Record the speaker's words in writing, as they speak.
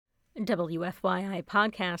WFYI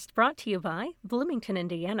podcast brought to you by Bloomington,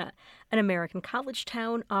 Indiana, an American college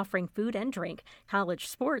town offering food and drink, college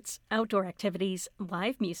sports, outdoor activities,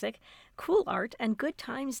 live music, cool art, and good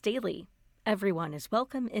times daily. Everyone is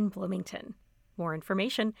welcome in Bloomington. More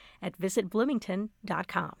information at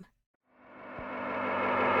visitbloomington.com.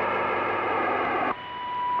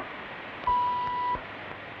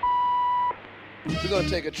 We're going to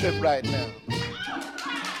take a trip right now.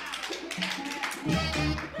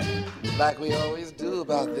 Like we always do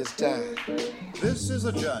about this time. This is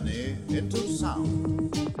a journey into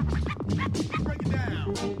sound. Break it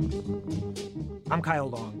down. I'm Kyle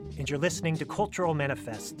Long, and you're listening to Cultural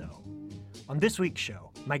Manifesto. On this week's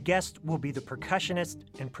show, my guest will be the percussionist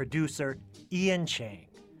and producer Ian Chang,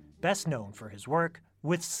 best known for his work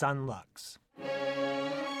with Son Lux.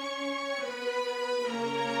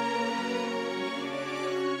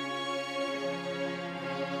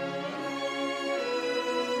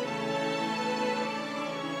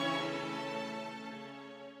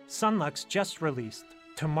 Son Lux just released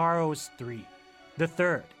Tomorrow's 3, the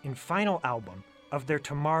third and final album of their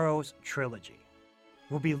Tomorrow's trilogy.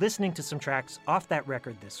 We'll be listening to some tracks off that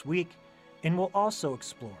record this week, and we'll also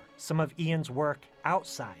explore some of Ian's work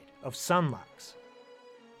outside of Son Lux.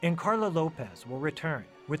 And Carla Lopez will return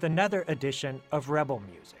with another edition of Rebel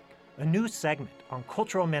Music, a new segment on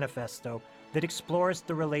Cultural Manifesto that explores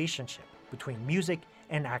the relationship between music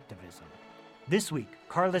and activism. This week,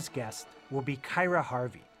 Carla's guest will be Kyra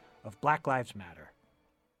Harvey of Black Lives Matter.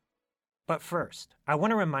 But first, I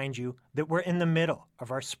want to remind you that we're in the middle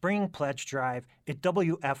of our spring pledge drive at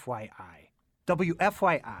WFYI.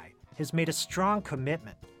 WFYI has made a strong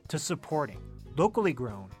commitment to supporting locally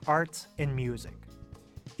grown arts and music.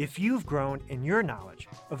 If you've grown in your knowledge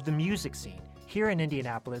of the music scene here in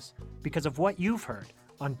Indianapolis because of what you've heard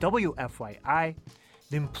on WFYI,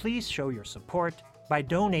 then please show your support by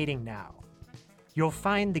donating now. You'll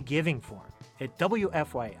find the giving form at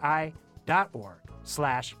wfyi.org/give.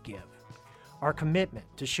 Our commitment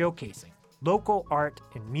to showcasing local art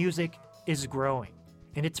and music is growing,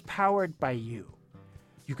 and it's powered by you.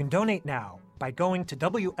 You can donate now by going to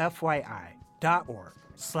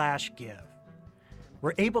wfyi.org/give.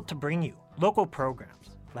 We're able to bring you local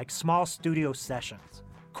programs like Small Studio Sessions,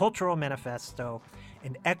 Cultural Manifesto,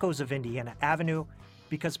 and Echoes of Indiana Avenue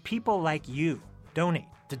because people like you donate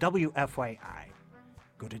to WFYI.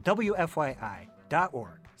 Go to wfyi.org/give,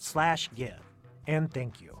 and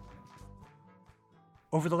thank you.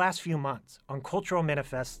 Over the last few months on Cultural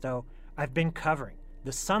Manifesto, I've been covering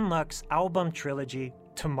the Son Lux album trilogy,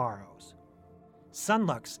 Tomorrows. Son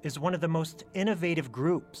Lux is one of the most innovative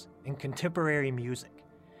groups in contemporary music,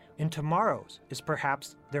 and Tomorrows is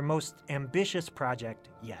perhaps their most ambitious project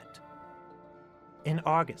yet. In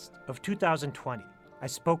August of 2020, I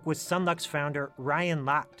spoke with Son Lux founder Ryan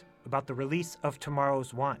Lott about the release of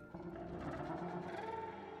Tomorrow's 1.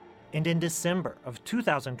 And in December of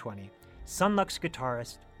 2020, Son Lux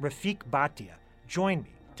guitarist Rafiq Bhatia joined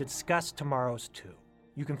me to discuss Tomorrow's 2.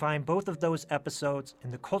 You can find both of those episodes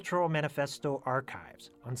in the Cultural Manifesto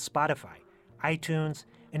archives on Spotify, iTunes,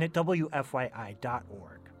 and at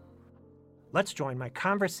wfyi.org. Let's join my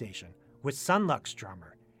conversation with Son Lux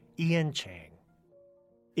drummer Ian Chang.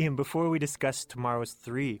 Ian, before we discuss Tomorrow's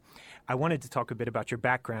 3, I wanted to talk a bit about your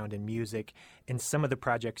background in music and some of the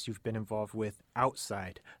projects you've been involved with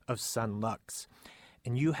outside of Son Lux.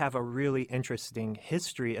 And you have a really interesting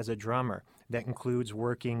history as a drummer that includes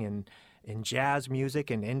working in jazz music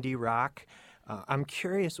and indie rock. I'm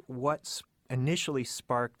curious what initially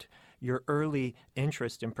sparked your early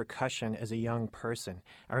interest in percussion as a young person.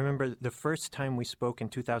 I remember the first time we spoke in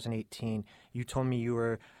 2018, you told me you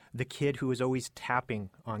were the kid who was always tapping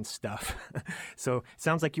on stuff. So it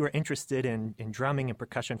sounds like you were interested in drumming and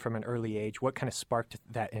percussion from an early age. What kind of sparked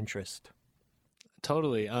that interest?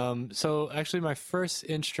 Totally. So actually my first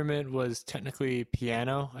instrument was technically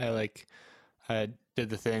piano. I did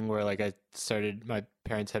the thing where my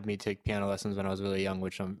parents had me take piano lessons when I was really young,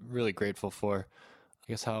 which I'm really grateful for. I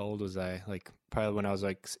guess how old was I? Probably when I was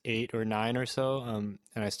 8 or 9 or so. And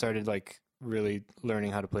I started really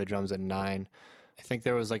learning how to play drums at 9. I think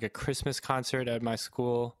there was a Christmas concert at my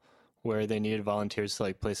school where they needed volunteers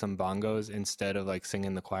to play some bongos instead of singing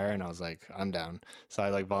in the choir, and I was I'm down. So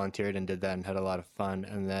I volunteered and did that and had a lot of fun.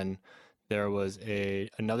 And then there was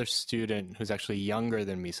another student who's actually younger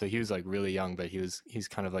than me, so he was really young, but he's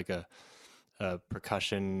kind of a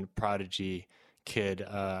percussion prodigy kid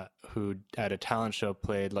who at a talent show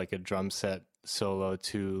played a drum set solo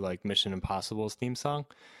to Mission Impossible's theme song,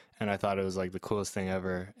 and I thought it was the coolest thing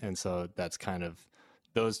ever. And so that's kind of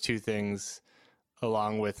those two things,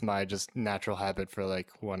 along with my just natural habit for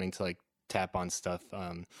wanting to tap on stuff,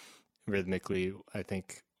 rhythmically, I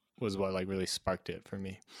think was what like really sparked it for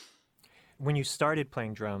me. When you started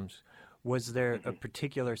playing drums, was there a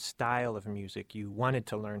particular style of music you wanted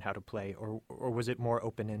to learn how to play, or was it more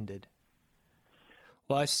open-ended?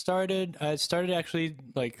 Well, I started actually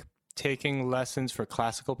like taking lessons for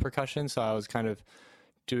classical percussion, so I was kind of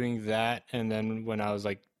doing that, and then when I was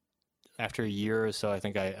like after a year or so, I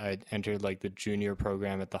think I entered like the junior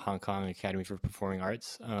program at the Hong Kong Academy for Performing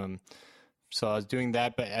Arts. So I was doing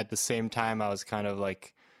that, but at the same time, I was kind of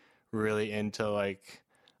like really into like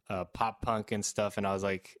pop punk and stuff, and I was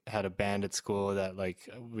like had a band at school that like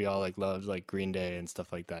we all like loved like Green Day and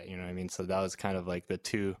stuff like that. You know what I mean? So that was kind of like the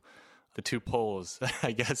two poles,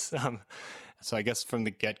 I guess. So I guess from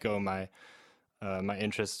the get-go, my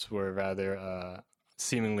interests were rather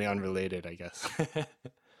seemingly unrelated, I guess.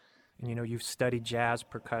 And you know, you've studied jazz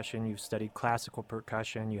percussion, you've studied classical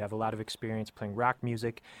percussion, you have a lot of experience playing rock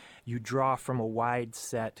music. You draw from a wide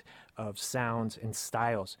set of sounds and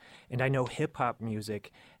styles. And I know hip-hop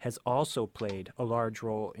music has also played a large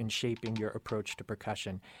role in shaping your approach to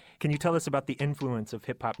percussion. Can you tell us about the influence of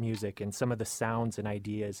hip-hop music and some of the sounds and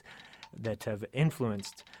ideas that have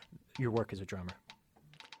influenced your work as a drummer?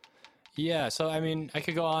 Yeah, so I mean, I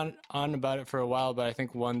could go on about it for a while, but I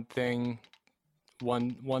think one thing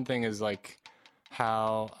is like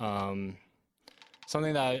how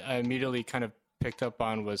something that I immediately kind of picked up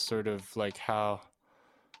on was sort of like how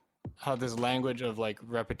this language of like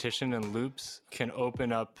repetition and loops can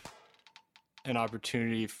open up an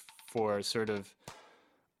opportunity for sort of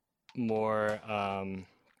more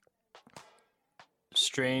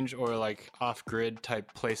strange or like off-grid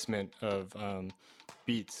type placement of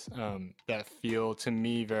beats that feel to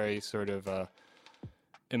me very sort of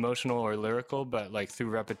emotional or lyrical, but like through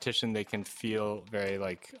repetition they can feel very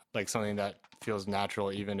like something that feels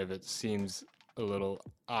natural, even if it seems a little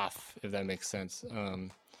off, if that makes sense.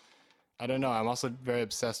 I don't know, I'm also very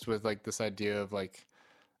obsessed with like this idea of like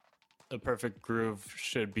a perfect groove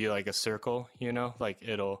should be like a circle, you know, like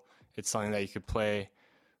it's something that you could play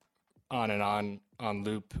on and on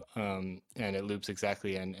loop, and it loops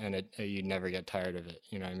exactly, and you never get tired of it,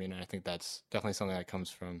 you know what I mean? And I think that's definitely something that comes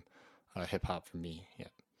from hip-hop for me.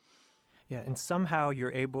 Yeah, and somehow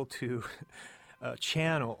you're able to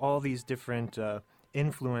channel all these different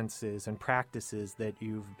influences and practices that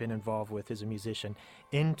you've been involved with as a musician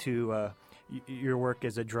into your work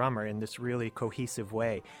as a drummer in this really cohesive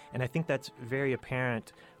way. And I think that's very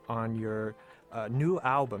apparent on your new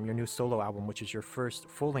album, your new solo album, which is your first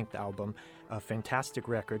full-length album, a fantastic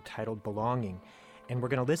record titled Belonging. And we're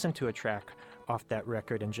going to listen to a track off that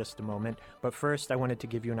record in just a moment. But first, I wanted to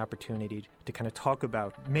give you an opportunity to kind of talk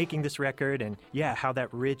about making this record and, how that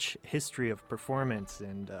rich history of performance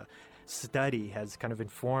and study has kind of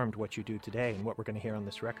informed what you do today and what we're going to hear on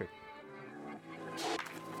this record.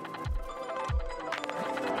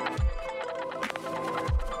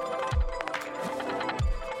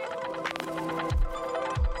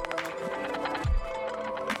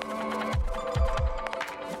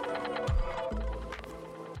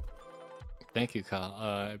 Thank you, Kyle.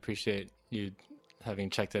 I appreciate you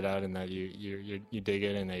having checked it out and that you dig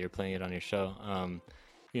it and that you're playing it on your show.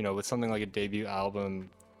 With something like a debut album,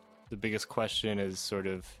 the biggest question is sort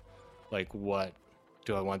of like, what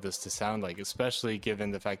do I want this to sound like? Especially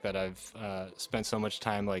given the fact that I've spent so much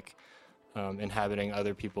time like inhabiting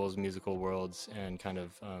other people's musical worlds and kind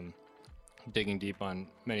of digging deep on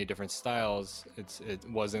many different styles. It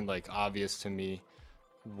wasn't like obvious to me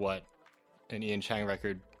what an Ian Chang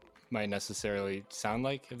record might necessarily sound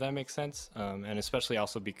like, if that makes sense. And especially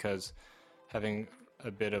also because having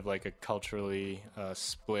a bit of like a culturally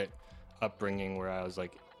split upbringing where I was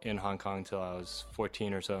like in Hong Kong till I was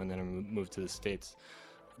 14 or so, and then I moved to the States.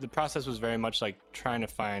 The process was very much like trying to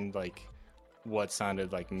find like what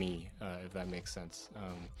sounded like me, if that makes sense.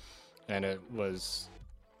 And it was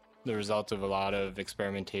the result of a lot of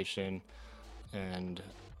experimentation. And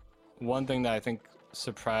one thing that I think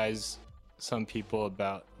surprised some people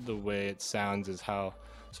about the way it sounds is how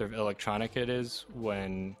sort of electronic it is,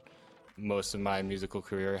 when most of my musical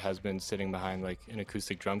career has been sitting behind like an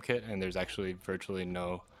acoustic drum kit, and there's actually virtually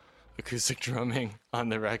no acoustic drumming on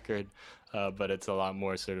the record, but it's a lot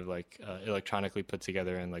more sort of like electronically put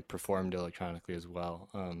together and like performed electronically as well.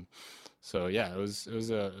 So yeah, it was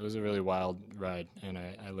a really wild ride, and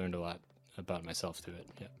I learned a lot about myself through it.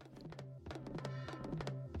 Yeah.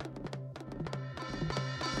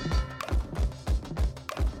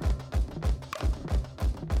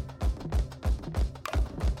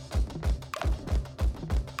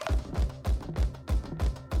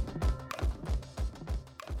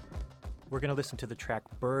 We're going to listen to the track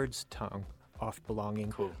Bird's Tongue Off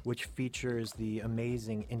Belonging, Cool. which features the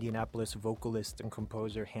amazing Indianapolis vocalist and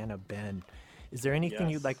composer Hannah Ben. Is there anything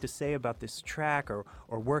you'd like to say about this track or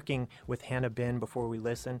working with Hannah Ben before we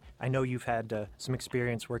listen? I know you've had some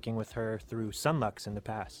experience working with her through Sunlux in the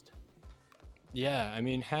past. Yeah, I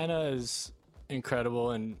mean, Hannah is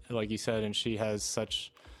incredible, and like you said, and she has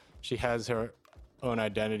her own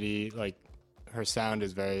identity. Like, her sound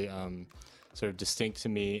is very sort of distinct to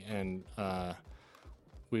me, and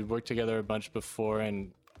we've worked together a bunch before,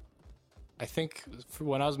 and I think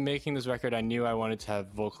when I was making this record, I knew I wanted to have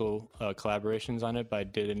vocal collaborations on it, but I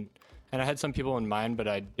didn't. And I had some people in mind, but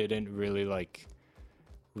I didn't really like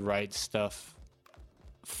write stuff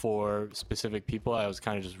for specific people. I was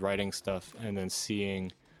kind of just writing stuff and then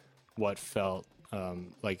seeing what felt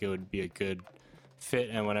like it would be a good fit.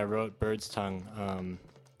 And when I wrote Bird's Tongue,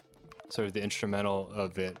 sort of the instrumental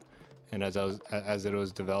of it, and as it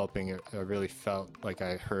was developing, I really felt like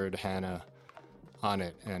I heard Hannah on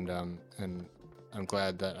it, and I'm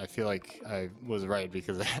glad that I feel like I was right,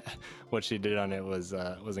 because what she did on it was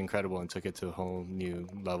incredible and took it to a whole new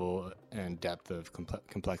level and depth of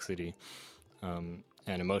complexity and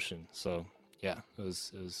emotion. So yeah, it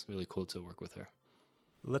was really cool to work with her.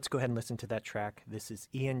 Let's go ahead and listen to that track. This is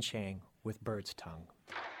Ian Chang with Bird's Tongue.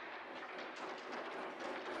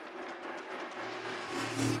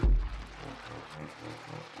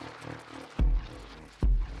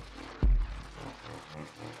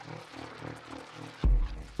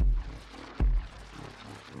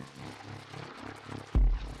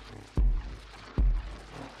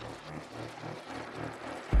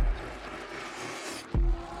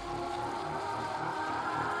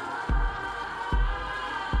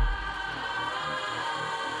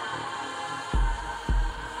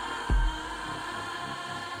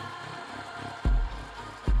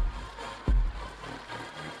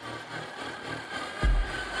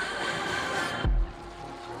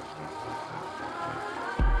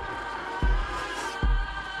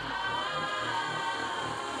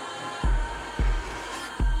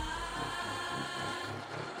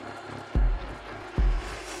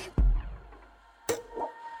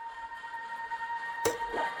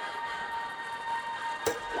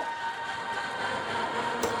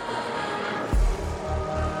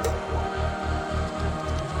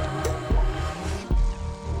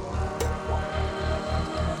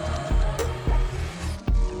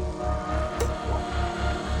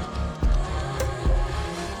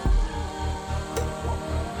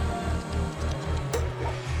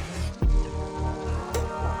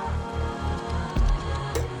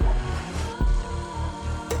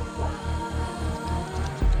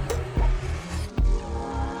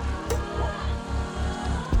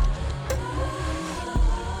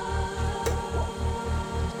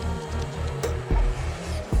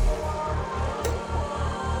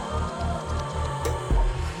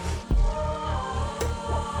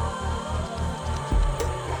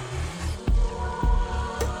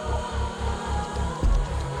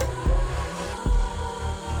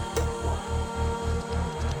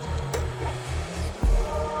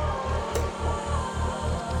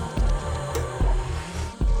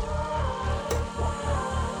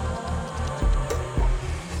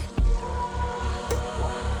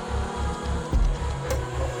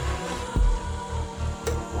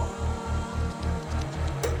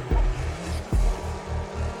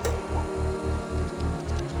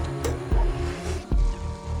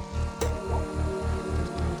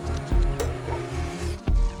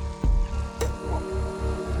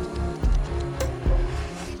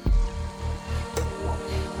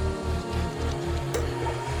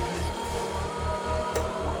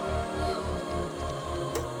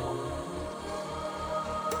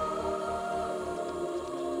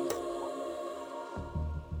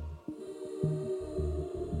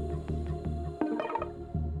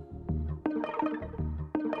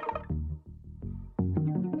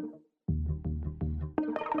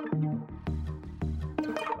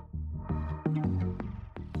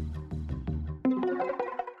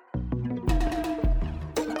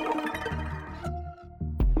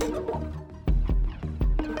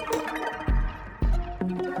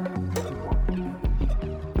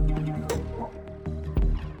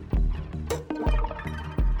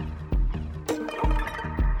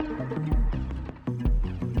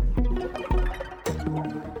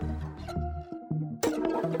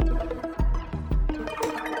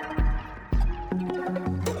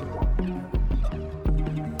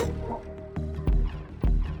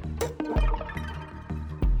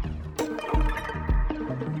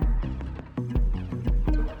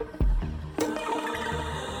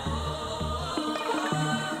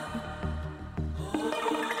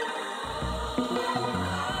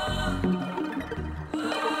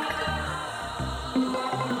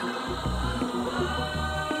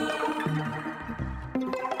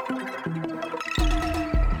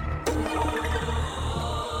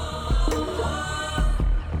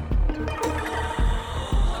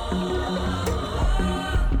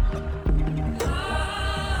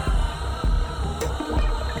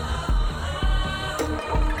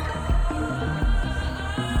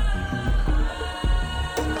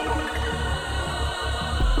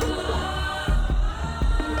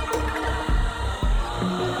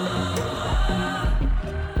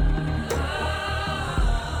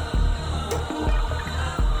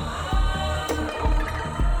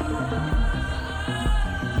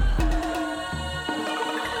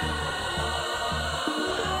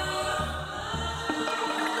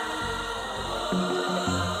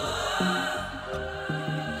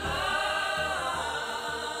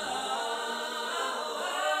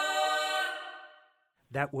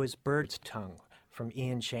 That was Bird's Tongue from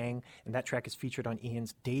Ian Chang, and that track is featured on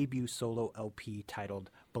Ian's debut solo LP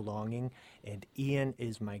titled Belonging, and Ian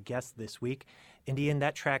is my guest this week. And Ian,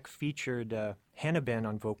 that track featured Hannah Ben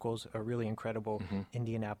on vocals, a really incredible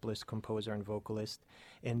Indianapolis composer and vocalist.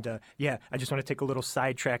 And I just want to take a little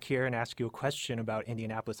sidetrack here and ask you a question about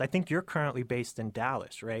Indianapolis. I think you're currently based in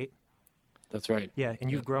Dallas, right? That's right. Yeah,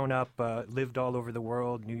 and you've grown up, lived all over the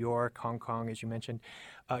world, New York, Hong Kong, as you mentioned.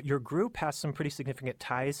 Your group has some pretty significant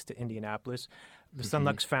ties to Indianapolis. The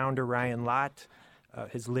Sunlux founder, Ryan Lott,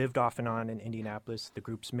 has lived off and on in Indianapolis. The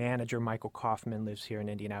group's manager, Michael Kaufman, lives here in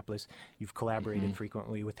Indianapolis. You've collaborated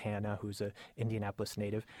frequently with Hannah, who's an Indianapolis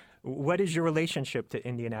native. What is your relationship to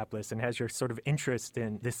Indianapolis, and has your sort of interest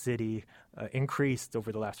in this city increased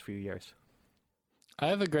over the last few years? I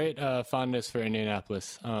have a great fondness for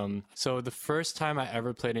Indianapolis. So the first time I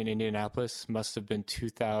ever played in Indianapolis must have been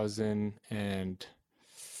 2000 and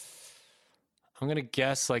I'm going to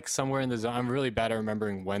guess like somewhere in the zone. I'm really bad at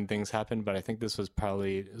remembering when things happened, but I think this was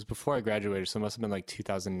before I graduated. So it must have been like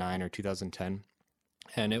 2009 or 2010.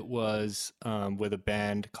 And it was with a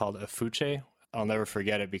band called Afuche. I'll never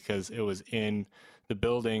forget it because it was in the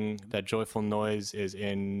building that Joyful Noise is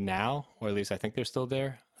in now, or at least I think they're still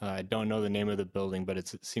there. I don't know the name of the building, but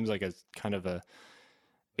it seems like it's kind of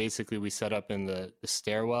basically we set up in the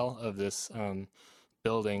stairwell of this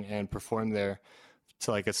building and performed there to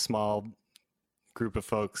like a small group of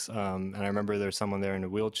folks. And I remember there was someone there in a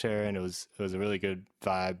wheelchair, and it was a really good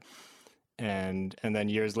vibe. And then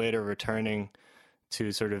years later, returning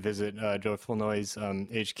to sort of visit Joyful Noise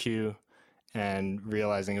HQ, and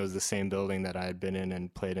realizing it was the same building that I had been in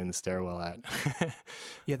and played in the stairwell at.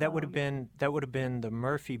 Yeah, that would have been the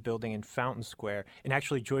Murphy Building in Fountain Square. And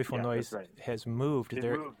actually, Joyful Noise has moved.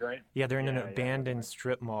 They're moved, right? Yeah, they're in an abandoned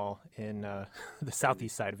strip mall in the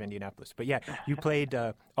southeast side of Indianapolis. But yeah, you played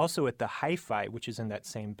also at the Hi-Fi, which is in that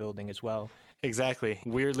same building as well. Exactly.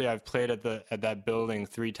 Weirdly, I've played at that building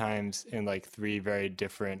 3 times in like 3 very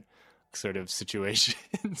different sort of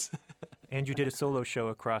situations. And you did a solo show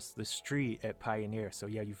across the street at Pioneer. So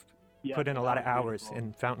yeah, you've put in a lot of hours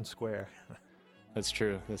in Fountain Square. That's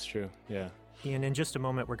true. Yeah. Ian, in just a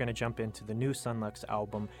moment, we're going to jump into the new Sunlux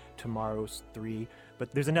album, Tomorrow's 3.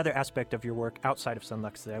 But there's another aspect of your work outside of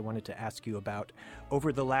Sunlux that I wanted to ask you about.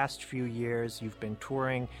 Over the last few years, you've been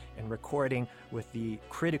touring and recording with the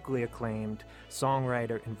critically acclaimed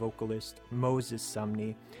songwriter and vocalist Moses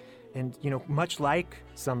Sumney. And, much like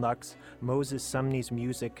Sunlux, Moses Sumney's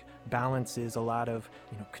music balances a lot of,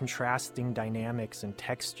 contrasting dynamics and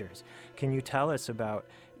textures. Can you tell us about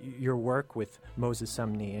your work with Moses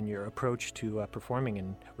Sumney and your approach to performing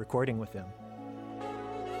and recording with him?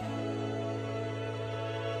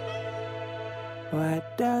 Why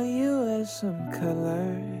don't you add some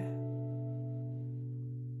color?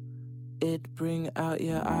 It bring out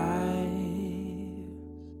your eyes.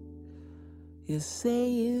 You say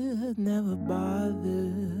you'd never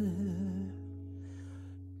bother,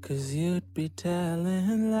 'cause you'd be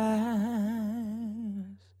telling lies.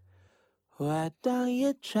 Why don't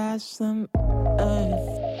you try some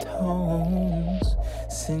earth tones,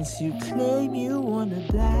 since you claim you wanna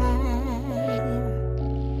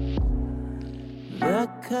die? The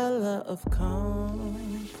color of compost.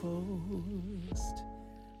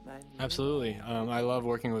 Absolutely. I love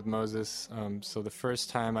working with Moses. So the first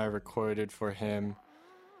time I recorded for him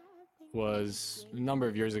was a number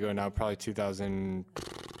of years ago now, probably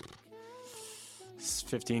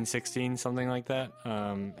 2015, 16, something like that.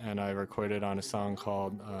 And I recorded on a song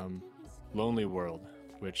called Lonely World,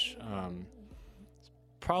 which is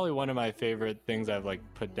probably one of my favorite things I've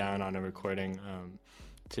put down on a recording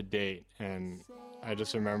to date. And I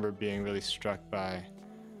just remember being really struck by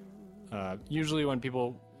usually when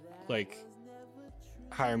people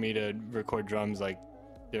hire me to record drums,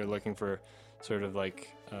 they're looking for sort of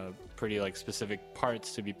pretty specific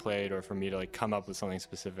parts to be played, or for me to come up with something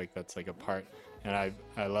specific that's a part. And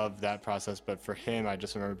I love that process. But for him, I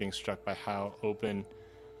just remember being struck by how open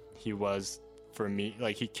he was for me.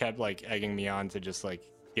 He kept egging me on to just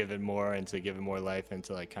give it more, and to give it more life, and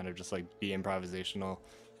to kind of just be improvisational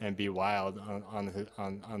and be wild on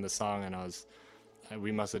the song. And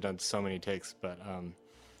we must have done so many takes, but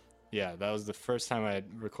yeah, that was the first time I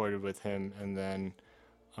had recorded with him. And then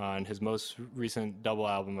on his most recent double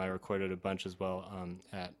album, I recorded a bunch as well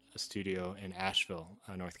at a studio in Asheville,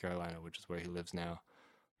 North Carolina, which is where he lives now.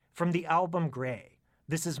 From the album Gray,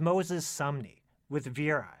 this is Moses Sumney with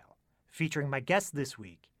Virile, featuring my guest this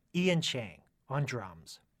week, Ian Chang, on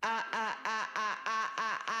drums.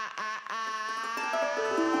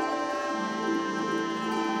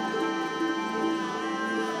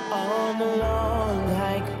 On a long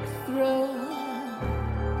hike through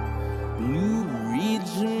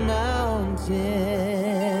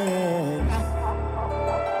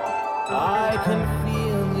I can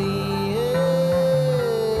feel the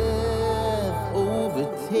earth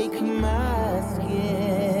overtake my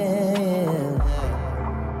skin,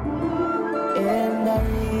 and I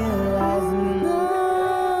realize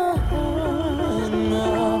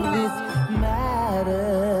none of this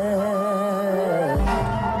matters,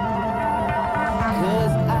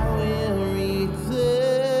 'cause I will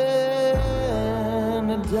return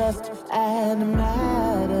to dust and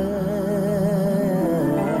matter.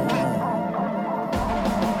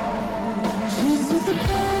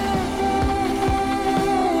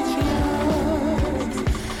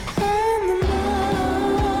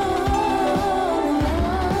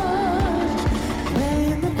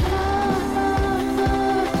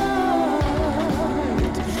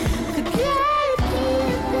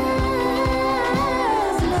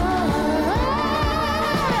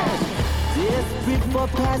 For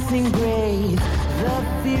passing grades, the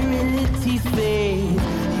virility fades.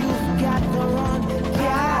 You've got the wrong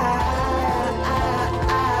guy.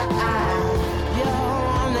 You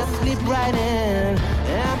wanna slip right in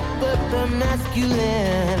and put the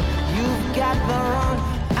masculine. You've got the wrong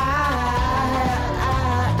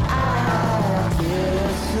dear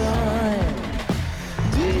son,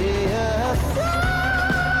 dear son,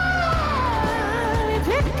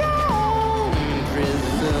 pick on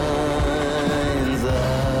prison.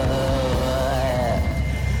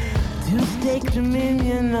 To take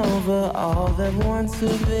dominion over all that one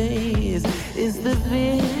surveys is the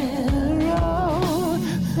virile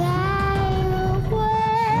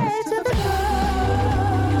way to the coast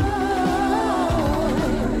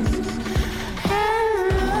and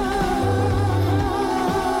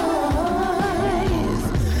noise,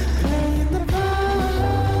 playing the part,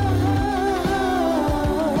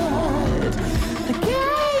 the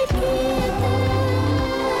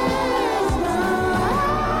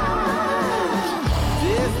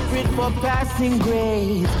for passing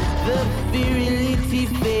grades, the virility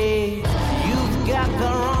fades. You've got the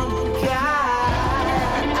wrong guy.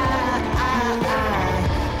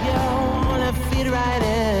 You wanna fit right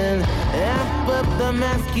in and put the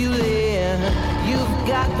masculine. You've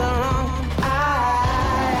got the wrong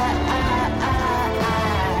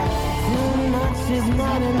Too much is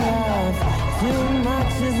not enough. Too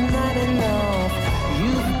much is not enough.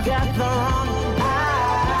 You've got the wrong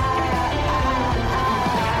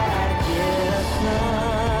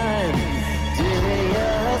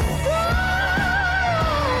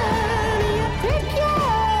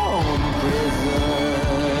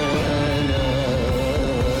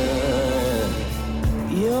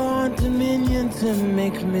to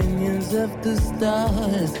make minions of the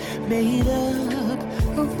stars, made up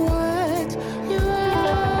of what you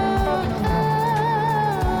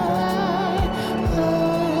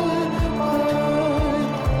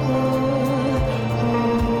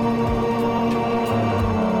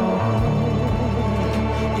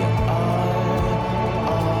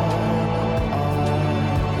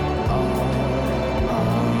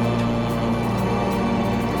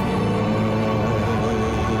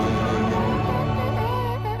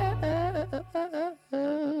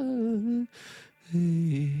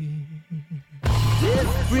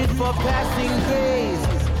desperate for passing grace,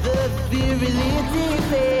 the virility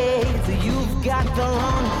fades. You've got the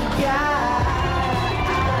wrong guy.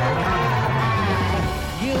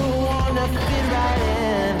 You wanna fit right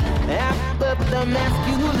in and put the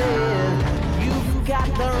masculine. You've got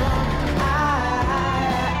the wrong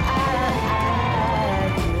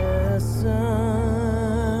dear son.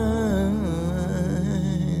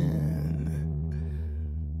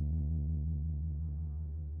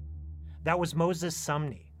 That was Moses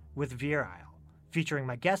Sumney with Virile, featuring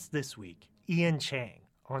my guest this week, Ian Chang,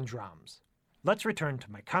 on drums. Let's return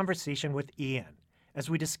to my conversation with Ian as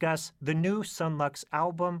we discuss the new Sunlux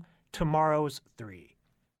album, Tomorrow's 3.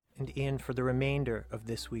 And Ian, for the remainder of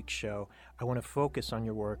this week's show, I want to focus on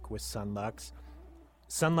your work with Sunlux.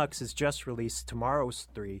 Sunlux has just released Tomorrow's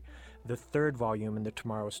 3, the third volume in the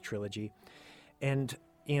Tomorrow's trilogy. And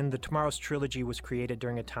the Tomorrow's trilogy was created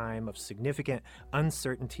during a time of significant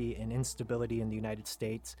uncertainty and instability in the United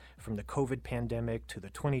States, from the COVID pandemic to the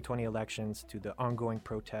 2020 elections to the ongoing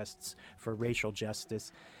protests for racial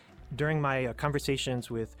justice. During my conversations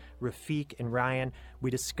with Rafiq and Ryan,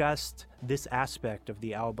 we discussed this aspect of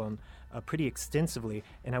the album pretty extensively,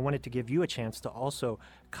 and I wanted to give you a chance to also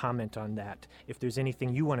comment on that. If there's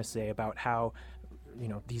anything you want to say about how,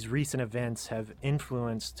 these recent events have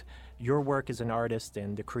influenced your work as an artist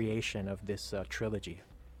and the creation of this trilogy.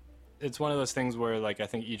 It's one of those things where, I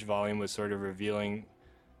think each volume was sort of revealing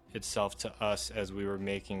itself to us as we were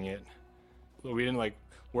making it. We didn't,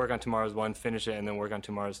 work on Tomorrow's 1, finish it, and then work on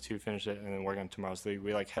Tomorrow's 2, finish it, and then work on Tomorrow's 3.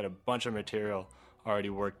 We like had a bunch of material already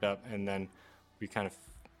worked up, and then we kind of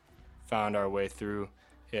found our way through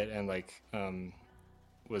it and like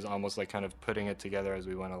was almost like kind of putting it together as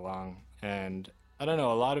we went along. And I don't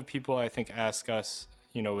know, a lot of people I think ask us,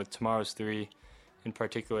 you know, with Tomorrow's 3 in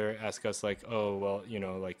particular, ask us like, oh, well, you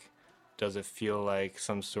know, like, does it feel like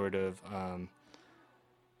some sort of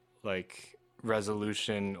like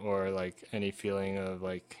resolution or like any feeling of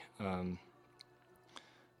like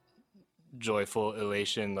joyful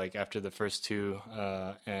elation like after the first two?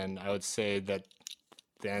 And I would say that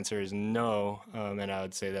the answer is no. And I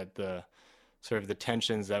would say that the sort of the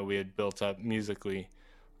tensions that we had built up musically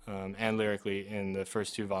and lyrically in the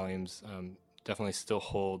first two volumes definitely still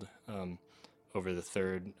hold over the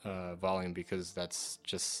third volume, because that's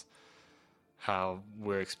just how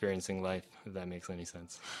we're experiencing life, if that makes any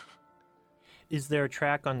sense. Is there a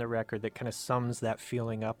track on the record that kind of sums that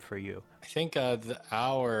feeling up for you? I think The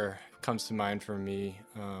Hour comes to mind for me,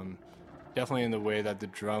 definitely in the way that the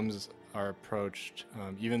drums are approached,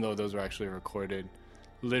 even though those were actually recorded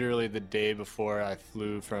literally the day before I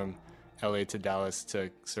flew from LA to Dallas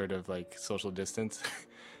to sort of like social distance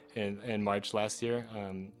in March last year.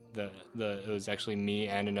 It was actually me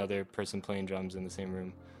and another person playing drums in the same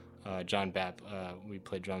room, John Bapp. We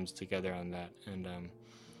played drums together on that, and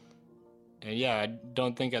yeah, I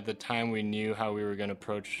don't think at the time we knew how we were going to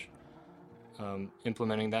approach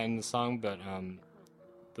implementing that in the song, but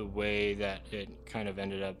the way that it kind of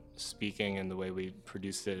ended up speaking and the way we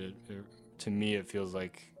produced it, to me it feels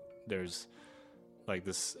like there's like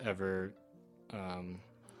this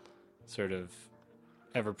sort of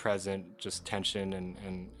ever-present just tension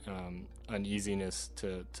and uneasiness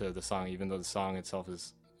to the song, even though the song itself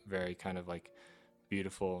is very kind of like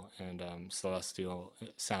beautiful and celestial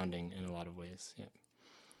sounding in a lot of ways. Yeah.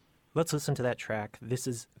 Let's listen to that track. This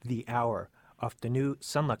is The Hour off the new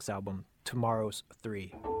Sunlux album, Tomorrow's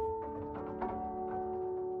 3.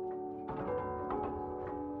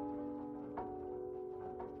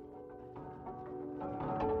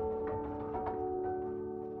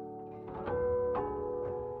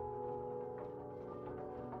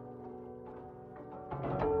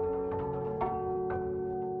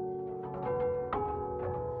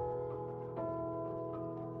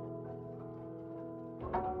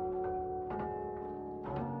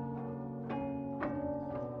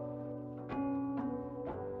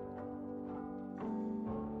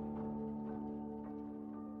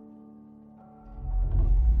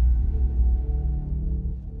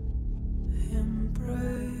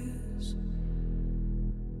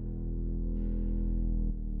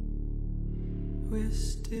 We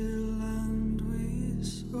still and we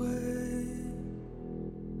sway.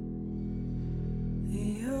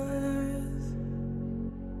 The earth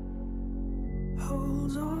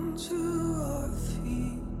holds on to our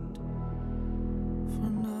feet for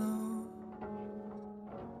now.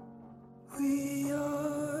 We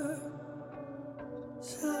are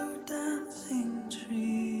slow dancing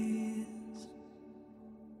trees.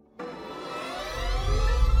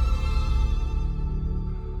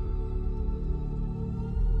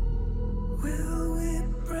 Will we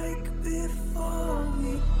break before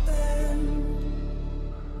we bend?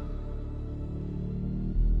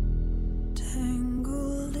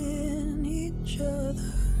 Tangled in each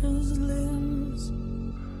other's limbs,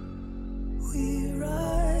 we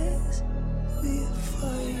rise, we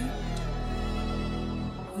fight,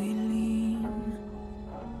 we lean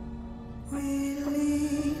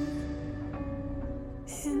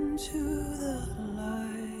into the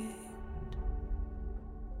light.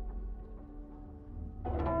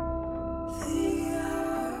 The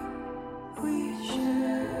hour we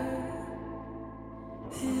share,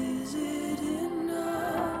 is it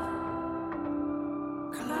enough?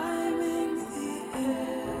 Climbing the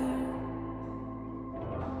air,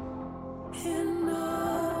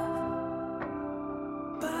 enough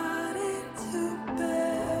body to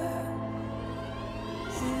bear.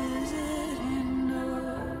 Is it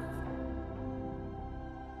enough?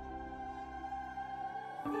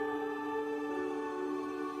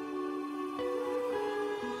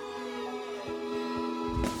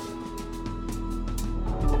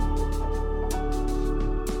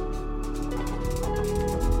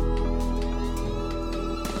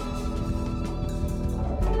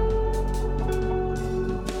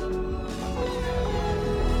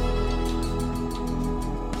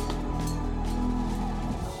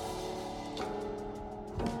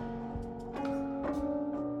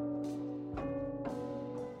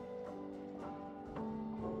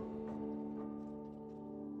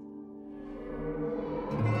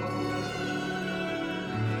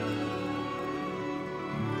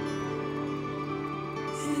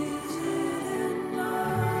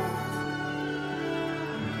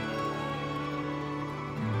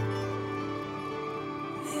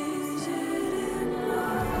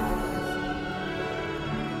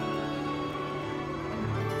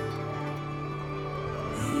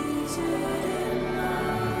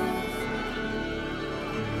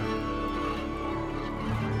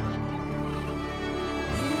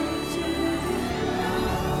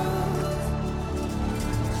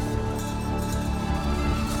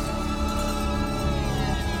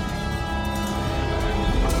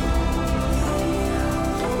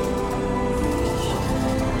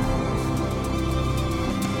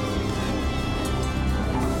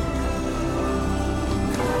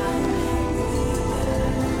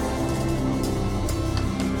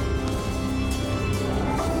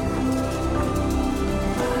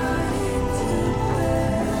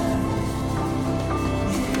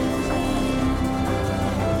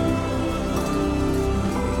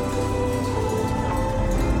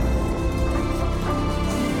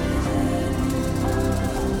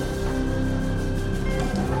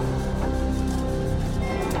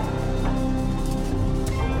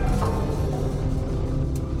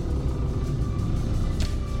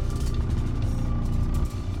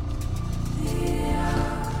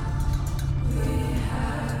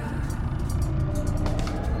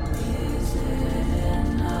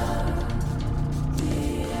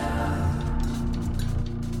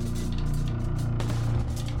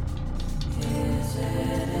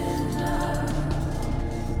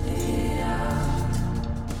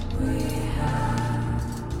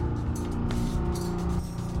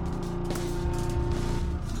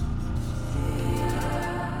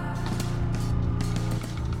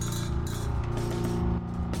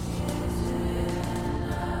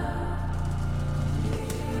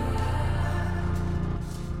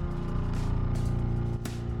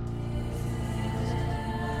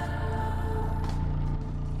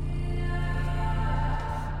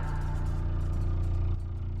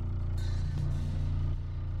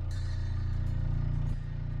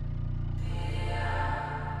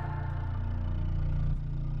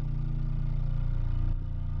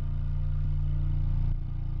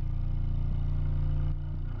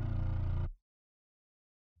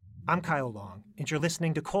 I'm Kyle Long, and you're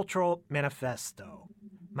listening to Cultural Manifesto.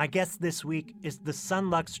 My guest this week is the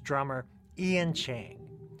Sunlux drummer Ian Chang.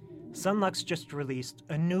 Sunlux just released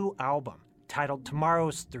a new album titled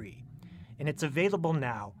Tomorrow's 3, and it's available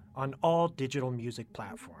now on all digital music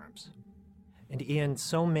platforms. And Ian,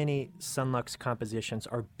 so many Sunlux compositions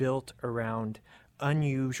are built around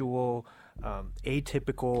unusual,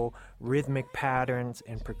 atypical rhythmic patterns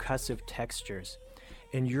and percussive textures.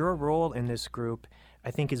 And your role in this group,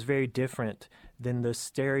 I think, is very different than the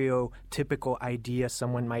stereotypical idea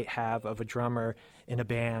someone might have of a drummer in a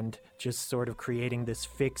band just sort of creating this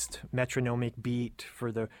fixed metronomic beat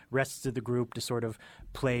for the rest of the group to sort of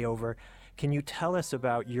play over. Can you tell us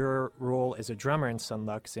about your role as a drummer in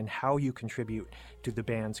Sunlux and how you contribute to the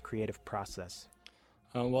band's creative process?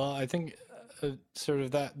 Well, I think sort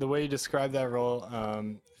of the way you describe that role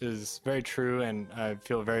is very true, and I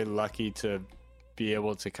feel very lucky to be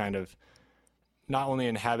able to kind of not only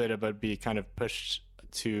inhabit it, but be kind of pushed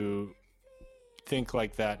to think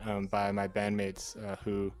like that by my bandmates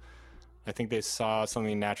who I think they saw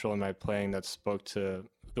something natural in my playing that spoke to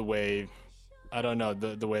the way, I don't know,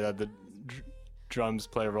 the way that the drums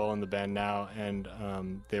play a role in the band now, and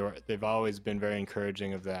they've always been very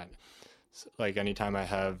encouraging of that. So, like anytime I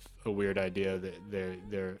have a weird idea,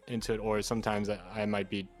 they're into it, or sometimes I might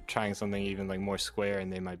be trying something even like more square,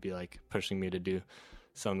 and they might be like pushing me to do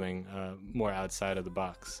something more outside of the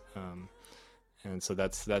box. And so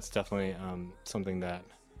that's definitely something that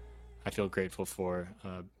I feel grateful for,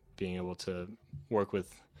 being able to work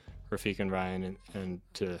with Rafiq and Ryan and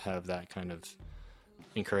to have that kind of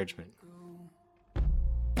encouragement.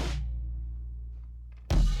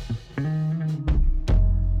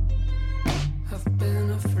 I've been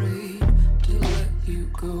afraid to let you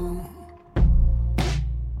go.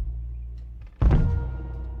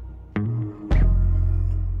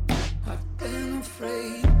 I've been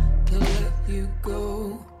afraid to let you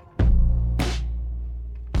go.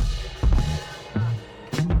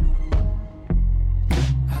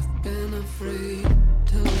 I've been afraid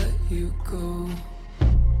to let you go.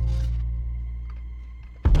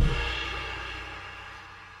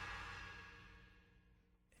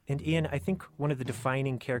 And Ian, I think one of the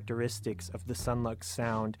defining characteristics of the Sunlux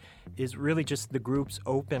sound is really just the group's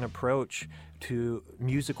open approach to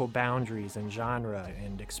musical boundaries and genre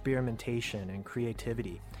and experimentation and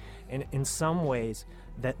creativity. And in some ways,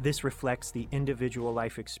 that this reflects the individual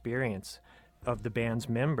life experience of the band's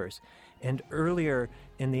members. And earlier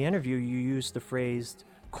in the interview, you used the phrase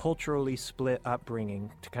culturally split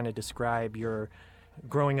upbringing to kind of describe your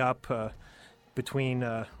growing up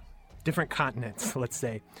between different continents, let's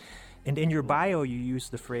say. And in your bio, you use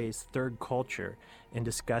the phrase third culture in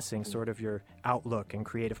discussing sort of your outlook and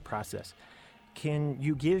creative process. Can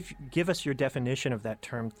you give us your definition of that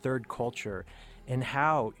term, third culture, and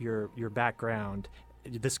how your background,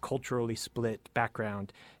 this culturally split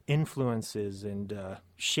background, influences and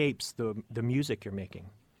shapes the music you're making?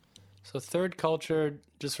 So third culture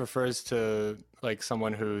just refers to like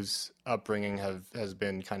someone whose upbringing has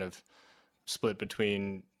been kind of split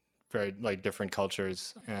between very like different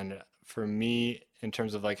cultures. And for me, in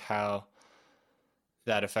terms of like how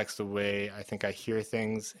that affects the way I think I hear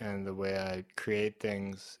things and the way I create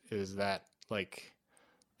things, is that like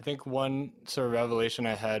I think one sort of revelation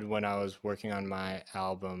I had when I was working on my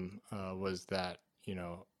album was that, you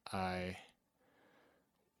know,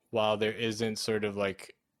 while there isn't sort of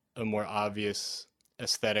like a more obvious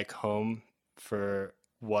aesthetic home for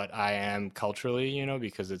what I am culturally, you know,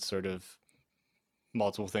 because it's sort of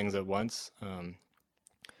multiple things at once.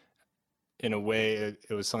 In a way,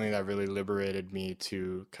 it was something that really liberated me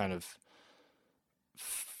to kind of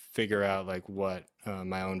figure out like what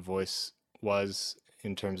my own voice was,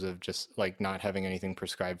 in terms of just like not having anything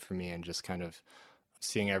prescribed for me and just kind of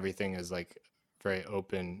seeing everything as like very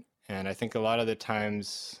open. And I think a lot of the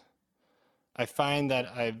times I find that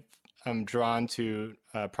I'm drawn to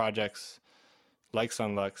projects like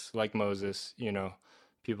Sunlux, like Moses, you know,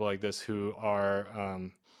 people like this who are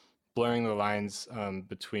blurring the lines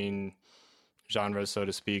between genres, so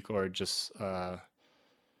to speak, or just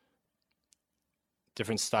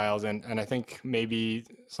different styles. And I think maybe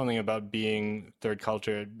something about being third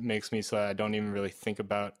culture makes me so I don't even really think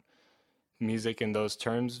about music in those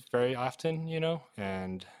terms very often, you know?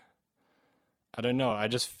 And I don't know, I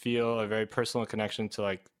just feel a very personal connection to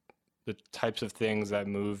like the types of things that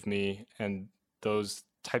move me, and those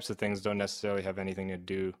types of things don't necessarily have anything to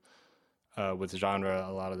do with genre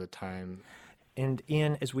a lot of the time. And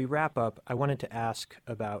Ian, as we wrap up, I wanted to ask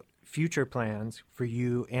about future plans for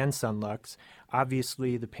you and Sunlux.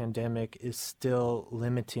 Obviously, the pandemic is still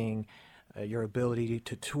limiting your ability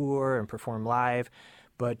to tour and perform live,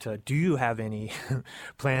 But do you have any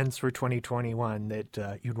plans for 2021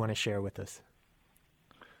 that you'd want to share with us?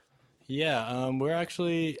 Yeah, we're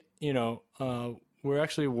actually, we're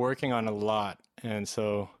actually working on a lot. And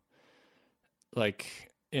so,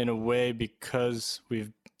 like, in a way, because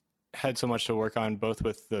we've had so much to work on, both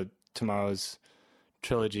with the Tomorrow's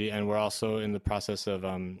trilogy, and we're also in the process of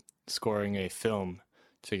scoring a film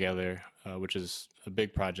together, which is a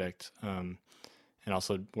big project, and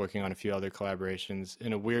also working on a few other collaborations.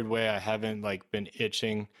 In a weird way, I haven't been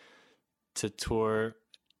itching to tour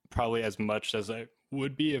probably as much as I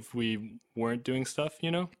would be if we weren't doing stuff,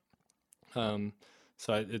 so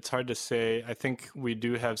it's hard to say. I think we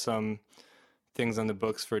do have some things on the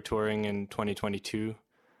books for touring in 2022,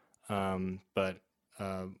 but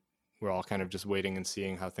we're all kind of just waiting and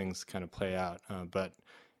seeing how things kind of play out. But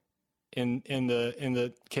in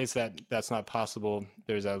the case that that's not possible,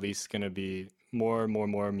 there's at least going to be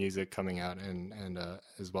more music coming out, and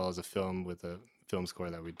as well as a film with a film score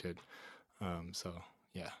that we did. So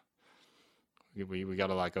yeah, we got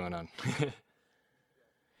a lot going on.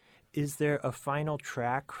 Is there a final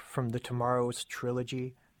track from the Tomorrow's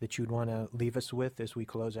trilogy that you'd want to leave us with as we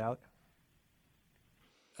close out?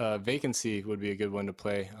 Vacancy would be a good one to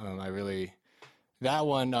play. That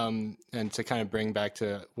one, and to kind of bring back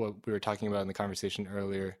to what we were talking about in the conversation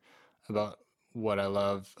earlier about what I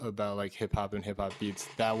love about hip hop and hip hop beats,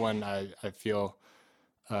 that one I feel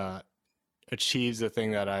achieves the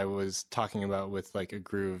thing that I was talking about with a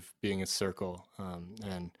groove being a circle.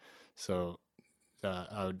 And so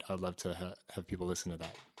I'd love to have people listen to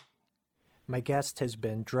that. My guest has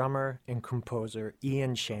been drummer and composer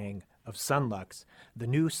Ian Chang of Sunlux. The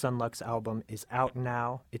new Sunlux album is out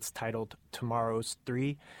now. It's titled Tomorrow's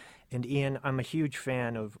 3. And Ian, I'm a huge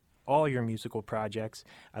fan of all your musical projects.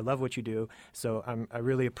 I love what you do, so I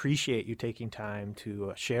really appreciate you taking time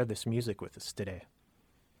to share this music with us today.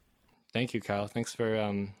 Thank you, Kyle. Thanks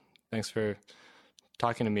for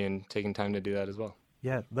talking to me and taking time to do that as well.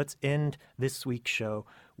 Yeah, let's end this week's show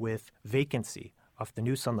with Vacancy off the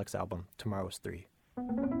new Sunlux album, Tomorrow's 3.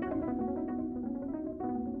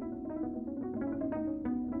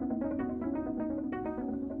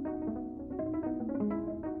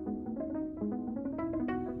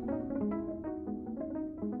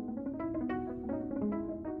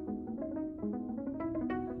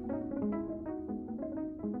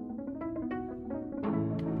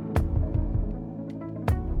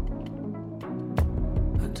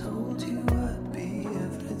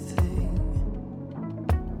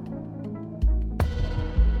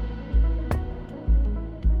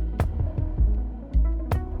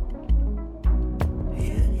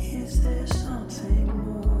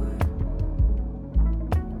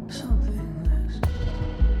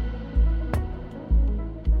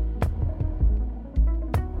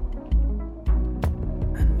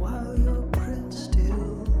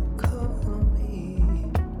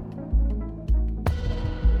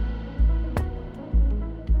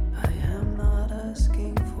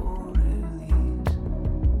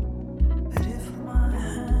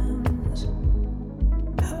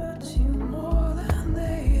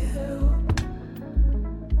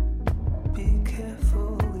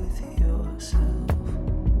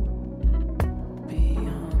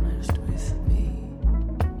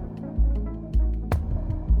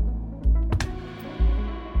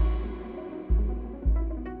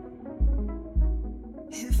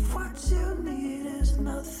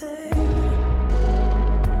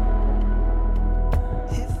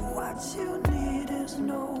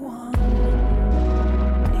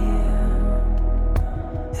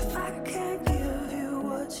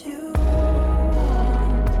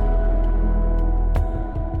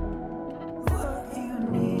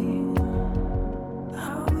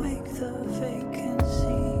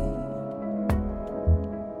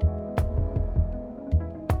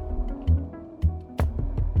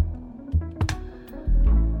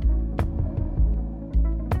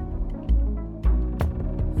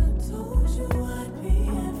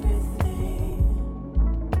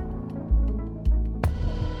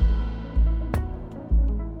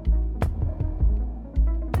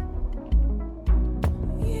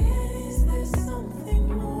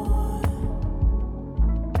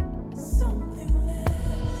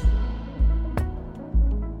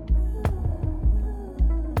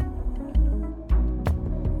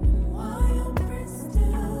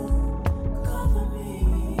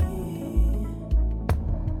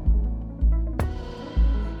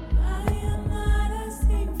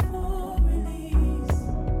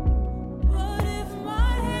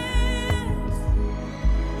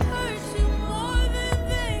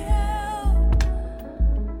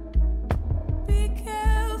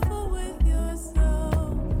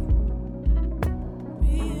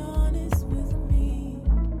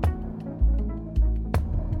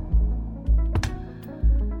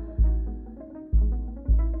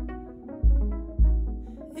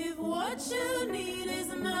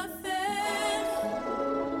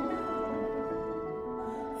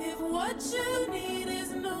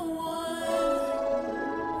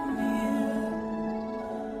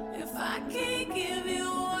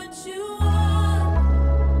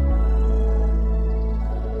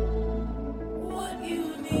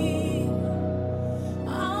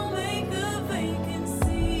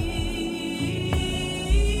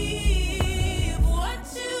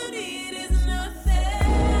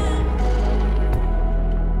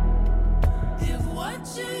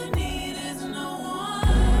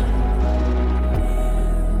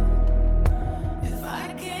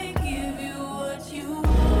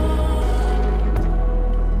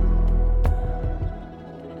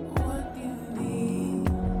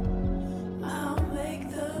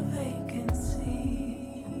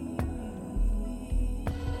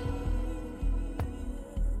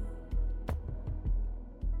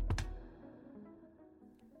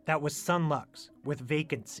 That was Sun Lux with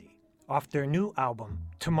Vacancy off their new album,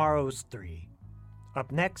 Tomorrow's 3.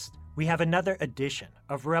 Up next, we have another edition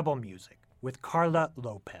of Rebel Music with Carla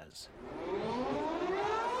Lopez.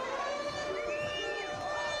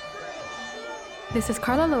 This is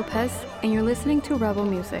Carla Lopez, and you're listening to Rebel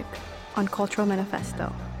Music on Cultural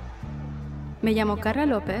Manifesto. Me llamo Carla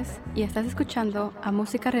López y estás escuchando a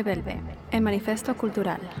Música Rebelde en Manifesto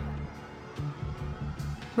Cultural.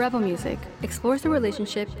 Rebel Music explores the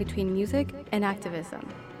relationship between music and activism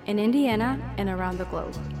in Indiana and around the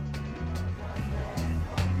globe.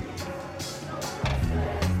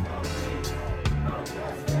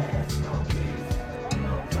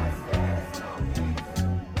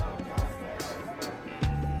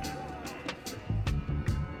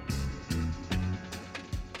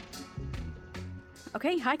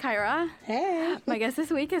 Okay, hi Kyra. Hey. My guest this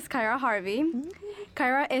week is Kyra Harvey. Mm-hmm.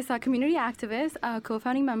 Kyra is a community activist, a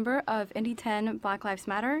co-founding member of Indy 10 Black Lives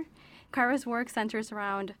Matter. Kyra's work centers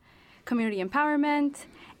around community empowerment,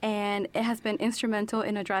 and it has been instrumental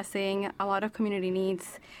in addressing a lot of community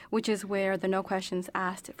needs, which is where the No Questions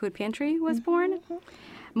Asked Food Pantry was born.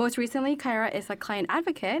 Most recently, Kyra is a client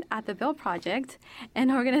advocate at the Bill Project, an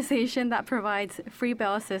organization that provides free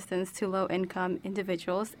bail assistance to low-income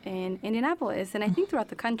individuals in Indianapolis, and I think throughout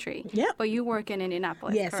the country. Yep. But you work in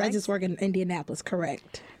Indianapolis, Yes, correct? I just work in Indianapolis,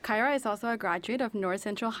 correct. Kyra is also a graduate of North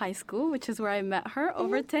Central High School, which is where I met her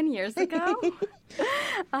over 10 years ago.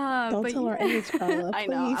 Don't tell our age, Carla, I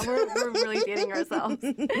know. please. We're really dating ourselves.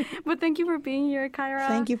 But thank you for being here, Kyra.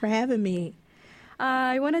 Thank you for having me.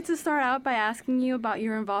 I wanted to start out by asking you about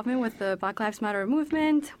your involvement with the Black Lives Matter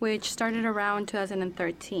movement, which started around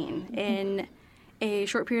 2013. In a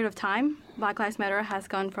short period of time, Black Lives Matter has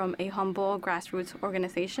gone from a humble grassroots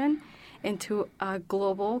organization into a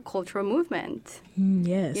global cultural movement.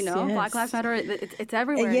 Yes, You know, yes. Black Lives Matter, it's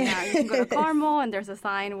everywhere Yes. now. You can go to Carmel and there's a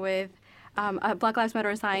sign with a Black Lives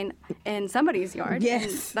Matter sign in somebody's yard. Yes.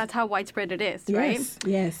 And that's how widespread it is, right? Yes,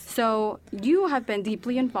 yes. So you have been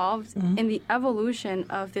deeply involved in the evolution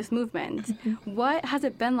of this movement. What has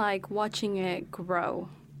it been like watching it grow?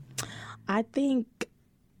 I think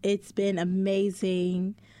it's been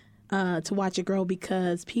amazing to watch it grow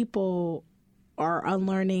because people are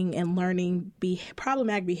unlearning and learning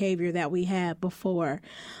problematic behavior that we had before.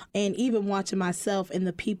 And even watching myself and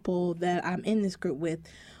the people that I'm in this group with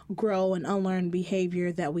grow and unlearn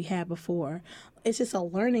behavior that we had before. It's just a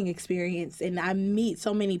learning experience, and I meet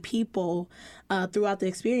so many people throughout the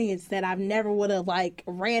experience that I've never would have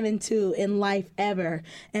ran into in life ever.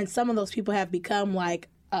 And some of those people have become like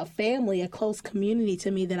a family, a close community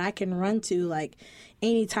to me that I can run to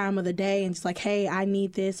any time of the day and just hey, I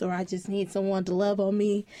need this, or I just need someone to love on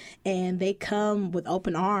me, and they come with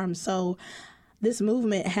open arms. So this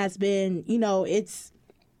movement has been, it's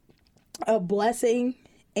a blessing.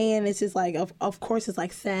 And it's just of course,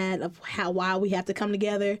 it's sad of why we have to come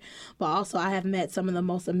together. But also, I have met some of the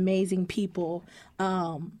most amazing people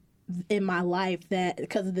in my life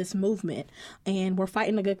because of this movement. And we're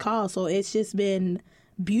fighting a good cause. So it's just been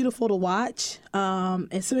beautiful to watch.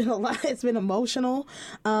 It's been a lot. It's been emotional.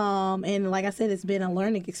 And like I said, it's been a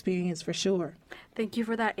learning experience for sure. Thank you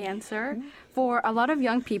for that answer. For a lot of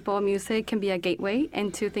young people, music can be a gateway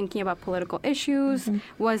into thinking about political issues.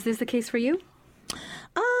 Was this the case for you?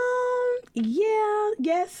 Yeah,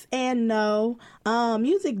 yes and no.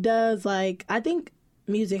 Music does, I think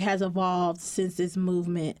music has evolved since this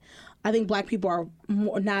movement. I think Black people are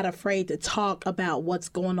not afraid to talk about what's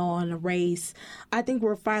going on in race. I think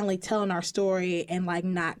we're finally telling our story and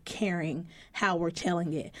not caring how we're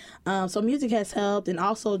telling it. So music has helped, and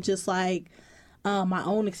also just my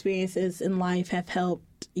own experiences in life have helped,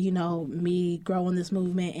 me grow in this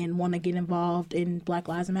movement and want to get involved in Black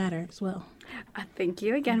Lives Matter as well. Thank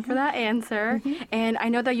you again for that answer. And I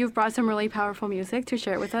know that you've brought some really powerful music to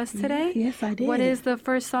share with us today. Yes, I did. What is the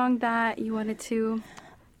first song that you wanted to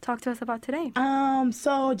talk to us about today?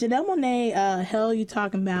 So Janelle Monáe, Hell You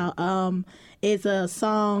Talking About, is a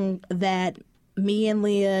song that me and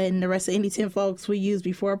Leah and the rest of Indy 10 folks, we use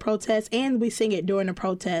before a protest, and we sing it during a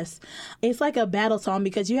protest. It's like a battle song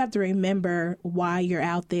because you have to remember why you're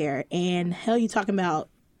out there. And Hell You Talking About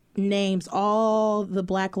names all the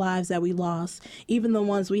Black lives that we lost, even the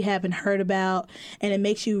ones we haven't heard about, and it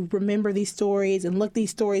makes you remember these stories and look these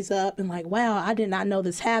stories up and wow, I did not know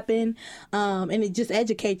this happened, and it just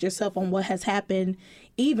educates yourself on what has happened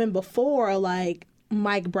even before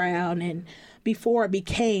Mike Brown and before it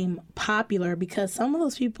became popular, because some of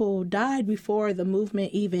those people died before the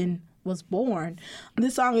movement even was born.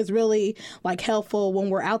 This song is really helpful when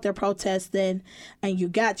we're out there protesting and you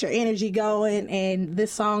got your energy going, and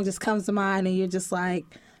this song just comes to mind and you're just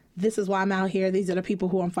this is why I'm out here. These are the people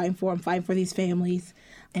who I'm fighting for. I'm fighting for these families.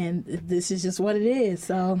 And this is just what it is.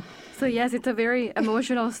 So yes, it's a very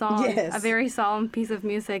emotional song, yes. A very solemn piece of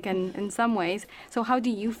music in some ways. So how do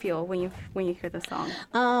you feel when you hear the song?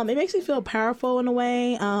 It makes me feel powerful in a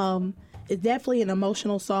way. It's definitely an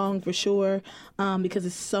emotional song for sure, because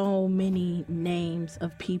it's so many names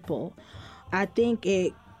of people. I think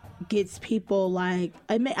it gets people like,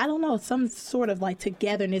 I don't know, some sort of like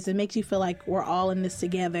togetherness. It makes you feel like we're all in this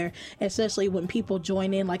together, especially when people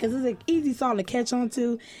join in. Like, this is an easy song to catch on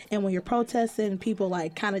to, and when you're protesting, people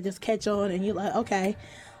like kind of just catch on, and you're like, okay,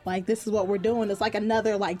 like this is what we're doing. It's like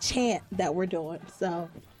another like chant that we're doing. So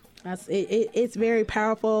it's very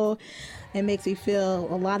powerful. It makes me feel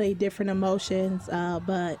a lot of different emotions,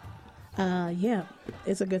 but yeah,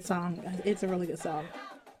 it's a good song. It's a really good song.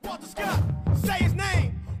 Walter Scott, say his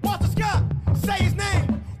name. Walter Scott, say his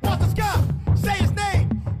name. Walter Scott, say his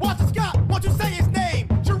name. Walter Scott, won't you say his name?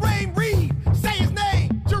 Jermaine Reed, say his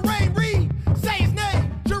name. Jermaine Reed, say his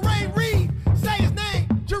name. Jermaine Reed, say his name.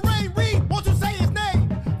 Jermaine Reed, won't you say his name?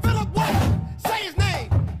 Philip White, say his name.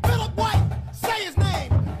 Philip White, say his name.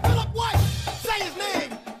 Philip White, say his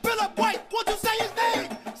name. Philip White, won't you say his name?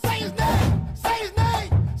 Say his name. Say his name.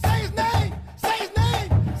 Say his name. Say his name.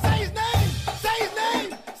 Say his name. Say his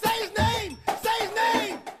name. Say his name. Say his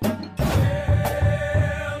name.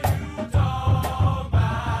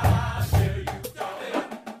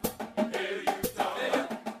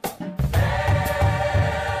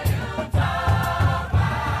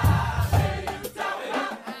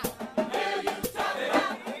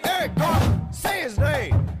 Eric Garner, say his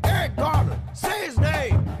name. Eric Garner, say his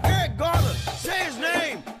name. Eric Garner, say his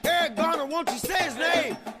name. Eric Garner, won't you say his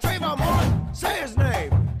name? Trayvon Martin, say his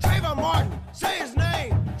name. Trayvon Martin, say his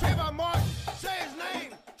name. Trayvon Martin, say his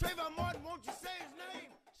name. Trayvon Martin, won't you say his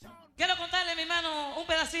name? Quiero contarle, mi hermano, un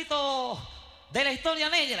pedacito de la historia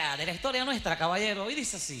negra, de la historia nuestra, caballero. Y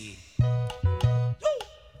dice así.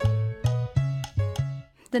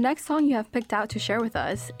 The next song you have picked out to share with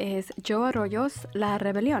us is Joe Arroyo's La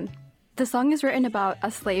Rebelión. The song is written about a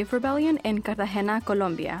slave rebellion in Cartagena,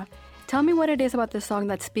 Colombia. Tell me what it is about the song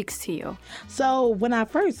that speaks to you. So when I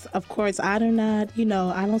first, of course, I do not,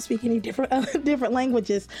 I don't speak any different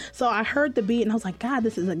languages. So I heard the beat and I was like, God,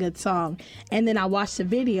 this is a good song. And then I watched the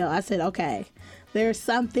video. I said, okay, there's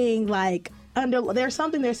something like there's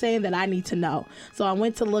something they're saying that I need to know. So I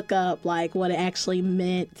went to look up like what it actually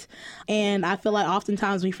meant. And I feel like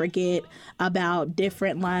oftentimes we forget about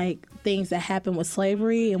different like things that happen with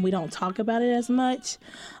slavery and we don't talk about it as much.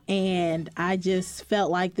 And I just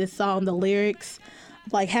felt like this song, the lyrics,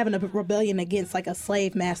 like having a rebellion against like a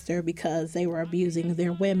slave master because they were abusing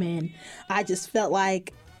their women. I just felt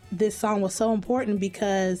like this song was so important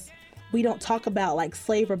because we don't talk about like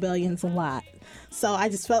slave rebellions a lot. So I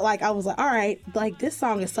just felt like I was like, all right, like this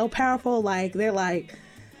song is so powerful. Like they're like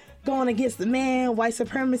going against the man, white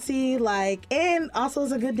supremacy, like, and also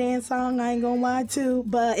it's a good dance song, I ain't gonna lie too,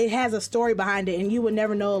 but it has a story behind it and you would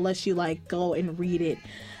never know unless you like go and read it.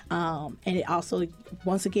 And it also,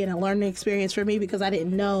 once again, a learning experience for me because I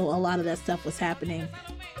didn't know a lot of that stuff was happening.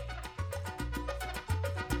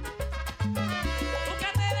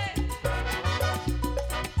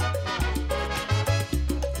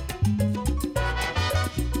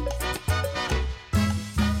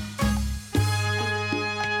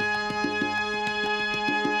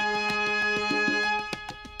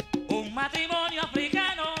 Un matrimonio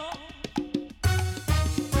africano,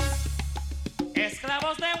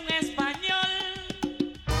 esclavos de un español.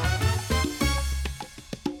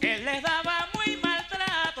 Él les daba muy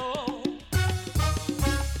maltrato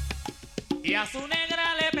y a su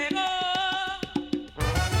negra le pegó.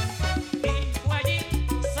 Y fue allí,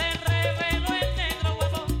 se reveló el negro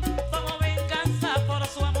guapo como venganza por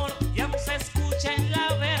su amor. Y aún se escucha en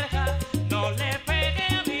la verja, no le pegué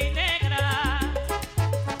a mi negra.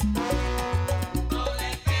 No le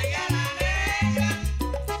pegué a la negra.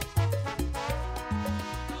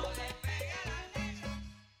 No le pegué a la negra.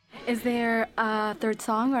 Is there a third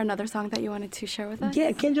song or another song that you wanted to share with us?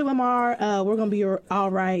 Yeah, Kendrick Lamar, We're Gonna Be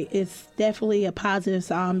All Right. It's definitely a positive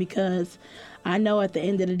song because I know at the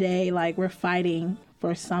end of the day, like, we're fighting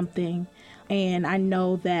for something. And I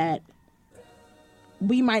know that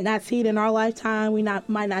we might not see it in our lifetime. We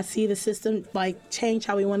might not see the system, like, change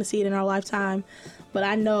how we want to see it in our lifetime. But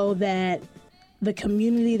I know that the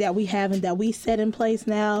community that we have and that we set in place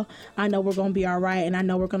now, I know we're going to be all right. And I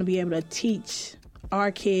know we're going to be able to teach our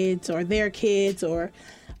kids or their kids or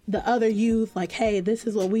the other youth, like, hey, this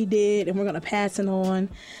is what we did and we're going to pass it on.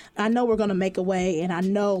 I know we're going to make a way and I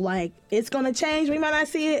know, like, it's going to change. We might not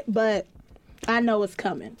see it, but I know it's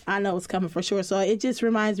coming. I know it's coming for sure. So it just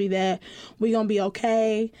reminds me that we're going to be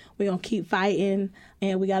okay. We're going to keep fighting,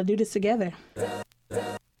 and we got to do this together.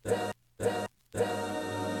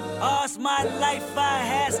 All's my life I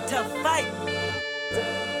has to fight.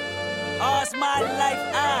 All's my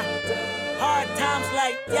life hard times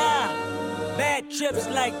like, yeah. Bad trips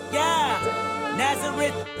like, yeah.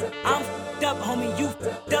 Nazareth, I'm f***ed up, homie, you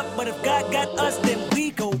f***ed up. But if God got us, then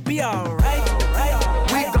we gon' be alright.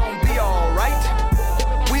 We gon' be alright.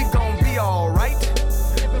 We gon' be alright.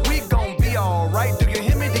 We gon' be alright. Do you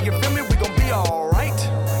hear me? Do you feel me? We gon' be alright.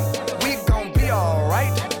 We gon' be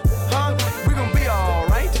alright. Huh? We gon' be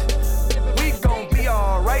alright. We gon' be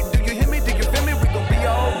alright. Do you hear me? Do you feel me? We gon' be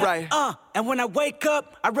alright. And when I wake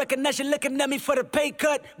up, I recognize you looking at me for the pay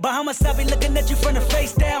cut. Bahamas, I be looking at you from the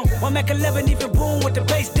face down. 1 Mac 11, even boom with the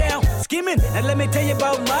bass down. Skimming, and let me tell you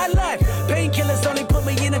about my life. Painkillers only put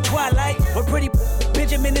me in the twilight. But pretty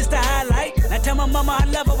Benjamin is the highlight. Now tell my mama I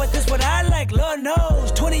love her, but this what I like. Lord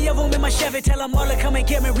knows, 20 of them in my Chevy. Tell them all to come and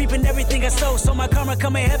get me, reaping everything I sow. So my karma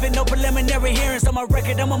come in heaven, no preliminary hearings on my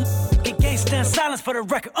record. I'm a gangster in silence for the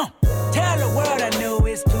record. Tell the world I know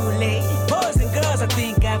it's too late. Boys and girls, I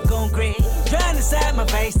think I've gone great. Trying to side my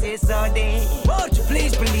faces all day. Won't you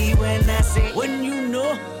please believe when I say, when you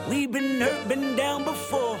know we've been hurt, been down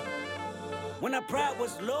before. When our pride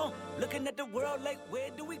was low, looking at the world like, where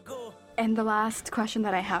do we go? And the last question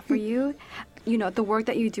that I have for you, you know, the work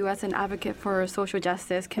that you do as an advocate for social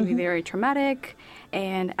justice can be very traumatic.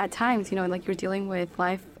 And at times, you know, like you're dealing with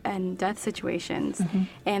life and death situations.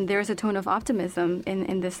 And there's a tone of optimism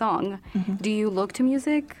in this song. Do you look to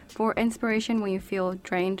music for inspiration when you feel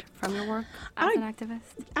drained from your work as an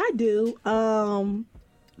activist? I do.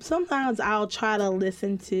 Sometimes I'll try to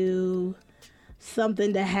listen to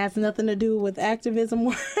something that has nothing to do with activism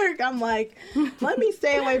work. I'm like, let me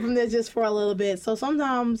stay away from this just for a little bit. So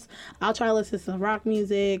sometimes I'll try to listen to some rock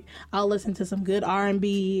music. I'll listen to some good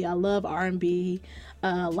R&B. I love R&B.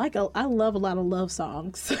 I love a lot of love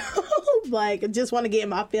songs. Like, I just want to get in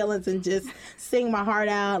my feelings and just sing my heart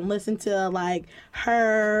out and listen to like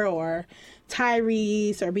her or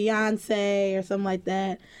Tyrese or Beyonce or something like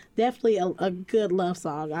that. Definitely a good love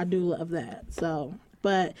song. I do love that. So,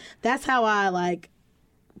 but that's how I like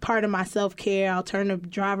part of my self-care. I'll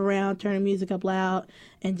drive around, turn the music up loud,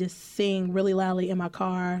 and just sing really loudly in my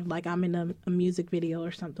car like I'm in a music video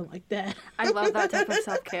or something like that. I love that type of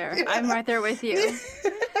self-care. I'm right there with you.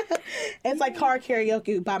 It's like car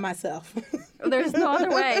karaoke by myself. There's no other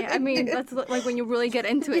way. I mean, that's like when you really get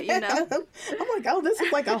into it, you know? I'm like, oh, this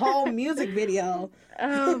is like a whole music video.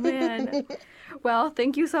 Oh, man. Well,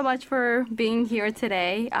 thank you so much for being here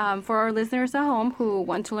today. For our listeners at home who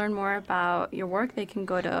want to learn more about your work, they can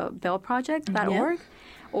go to billproject.org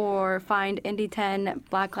or find Indy 10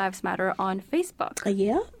 Black Lives Matter on Facebook.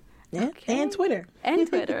 Okay. And Twitter. And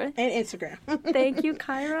Twitter. And Instagram. Thank you,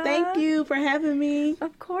 Kyra. Thank you for having me.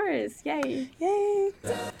 Of course. Yay. Yay.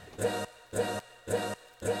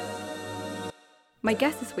 My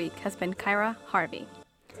guest this week has been Kyra Harvey.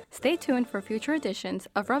 Stay tuned for future editions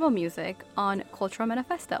of Rebel Music on Cultural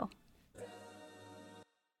Manifesto.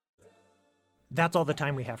 That's all the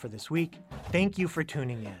time we have for this week. Thank you for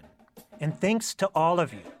tuning in. And thanks to all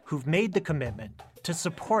of you who've made the commitment to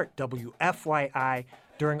support WFYI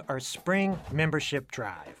during our spring membership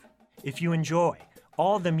drive. If you enjoy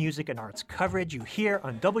all the music and arts coverage you hear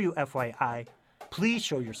on WFYI, please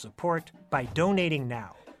show your support by donating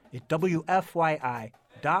now at WFYI.org/give.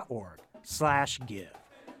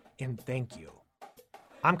 And thank you.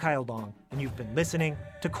 I'm Kyle Long, and you've been listening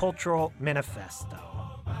to Cultural Manifesto.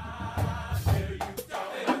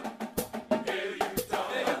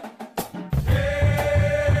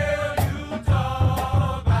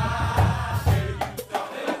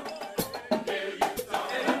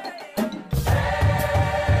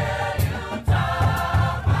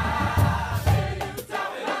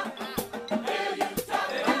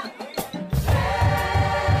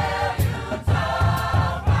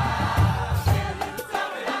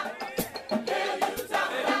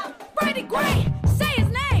 Great!